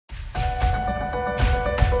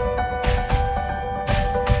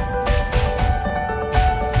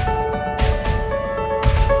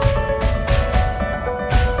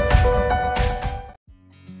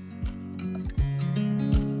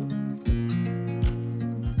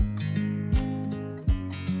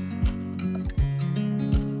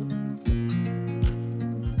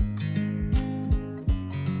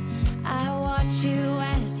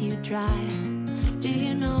dry. Do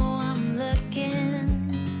you know I'm looking?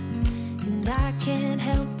 And I can't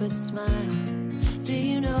help but smile. Do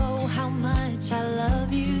you know how much I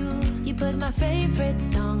love you? You put my favorite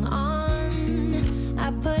song on,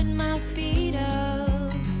 I put my feet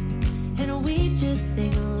up, and we just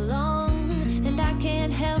sing along. And I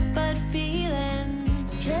can't help but feeling,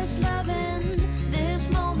 just loving this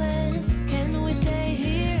moment. Can we stay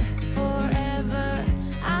here forever?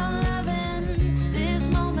 I'm loving this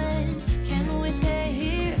moment. Can we stay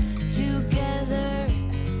here together?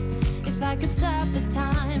 If I could stop the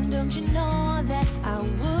time, don't you know that I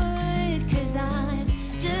would? 'Cause I'm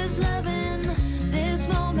just loving this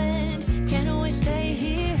moment. Can we stay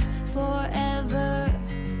here forever?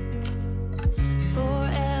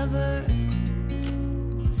 Forever.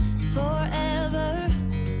 Forever.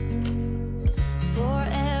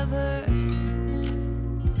 Forever.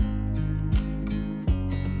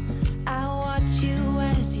 I watch you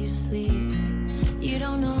as you sleep. You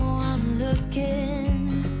don't know I'm looking.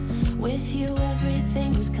 With you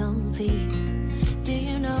everything's complete. Do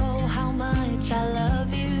you know how much I love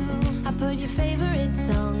you? I put your favorite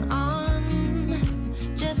song on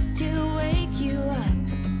just to wake you up.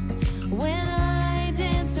 When I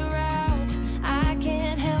dance around, I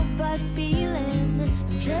can't help but feeling,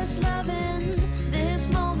 I'm just loving this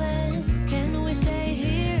moment. Can we stay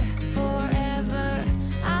here forever?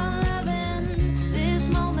 I'm loving this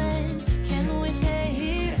moment. Can we stay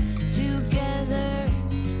here together?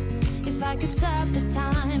 If I could stop the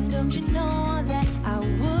time, don't you know that I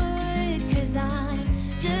would? 'Cause I'm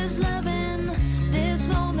just loving this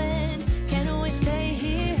moment. Can we stay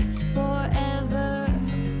here forever?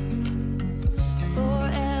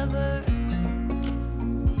 Forever.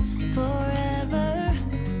 Forever.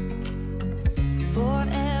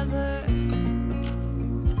 Forever.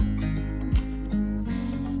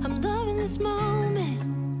 I'm loving this moment.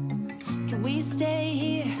 Can we stay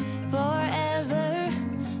here forever?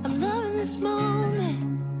 I'm loving this moment.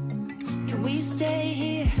 Can we stay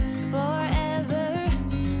here forever?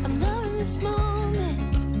 I'm loving this moment.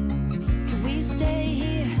 Can we stay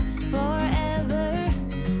here forever?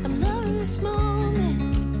 I'm loving this moment.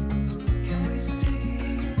 Can we stay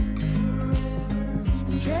here forever?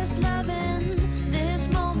 I'm just loving this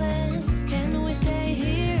moment. Can we stay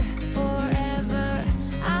here forever?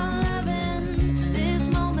 I'm loving this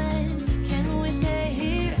moment. Can we stay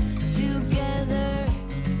here together?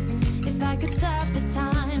 If I could stop the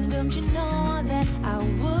time, don't you know that I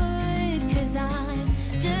would? 'Cause I'm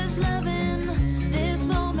just loving this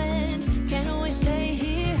moment. Can we stay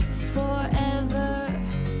here forever?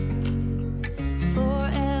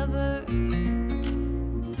 Forever.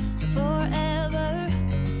 Forever.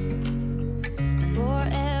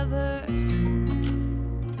 Forever.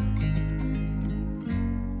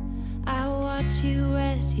 I watch you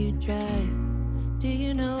as you drive. Do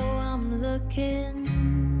you know I'm looking?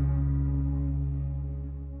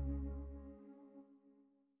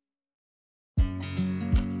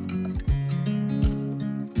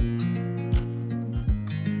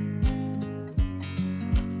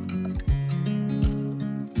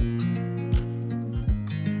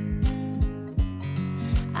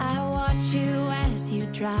 You as you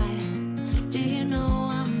drive. Do you know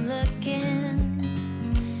I'm looking?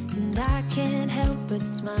 And I can't help but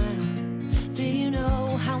smile. Do you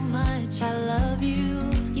know how much I love you?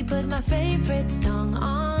 You put my favorite song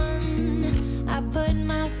on, I put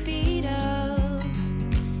my feet up,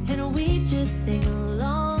 and we just sing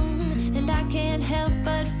along. And I can't help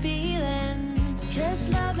but feeling, just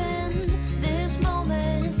loving this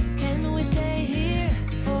moment. Can we stay here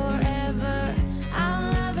forever? I'm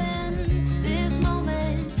loving this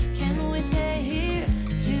moment. Can we stay here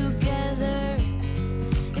together?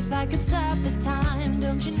 If I could stop the time,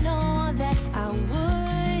 don't you know that I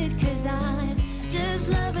would? 'Cause I'm just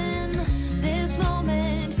loving this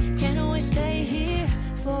moment. Can we stay here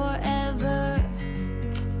forever?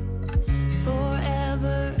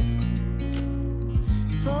 Forever.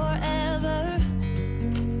 Forever.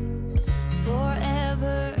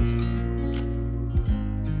 Forever.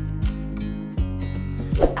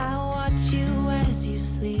 I watch you as you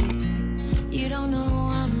sleep. You don't know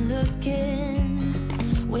I'm looking.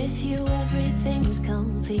 With you everything's complete.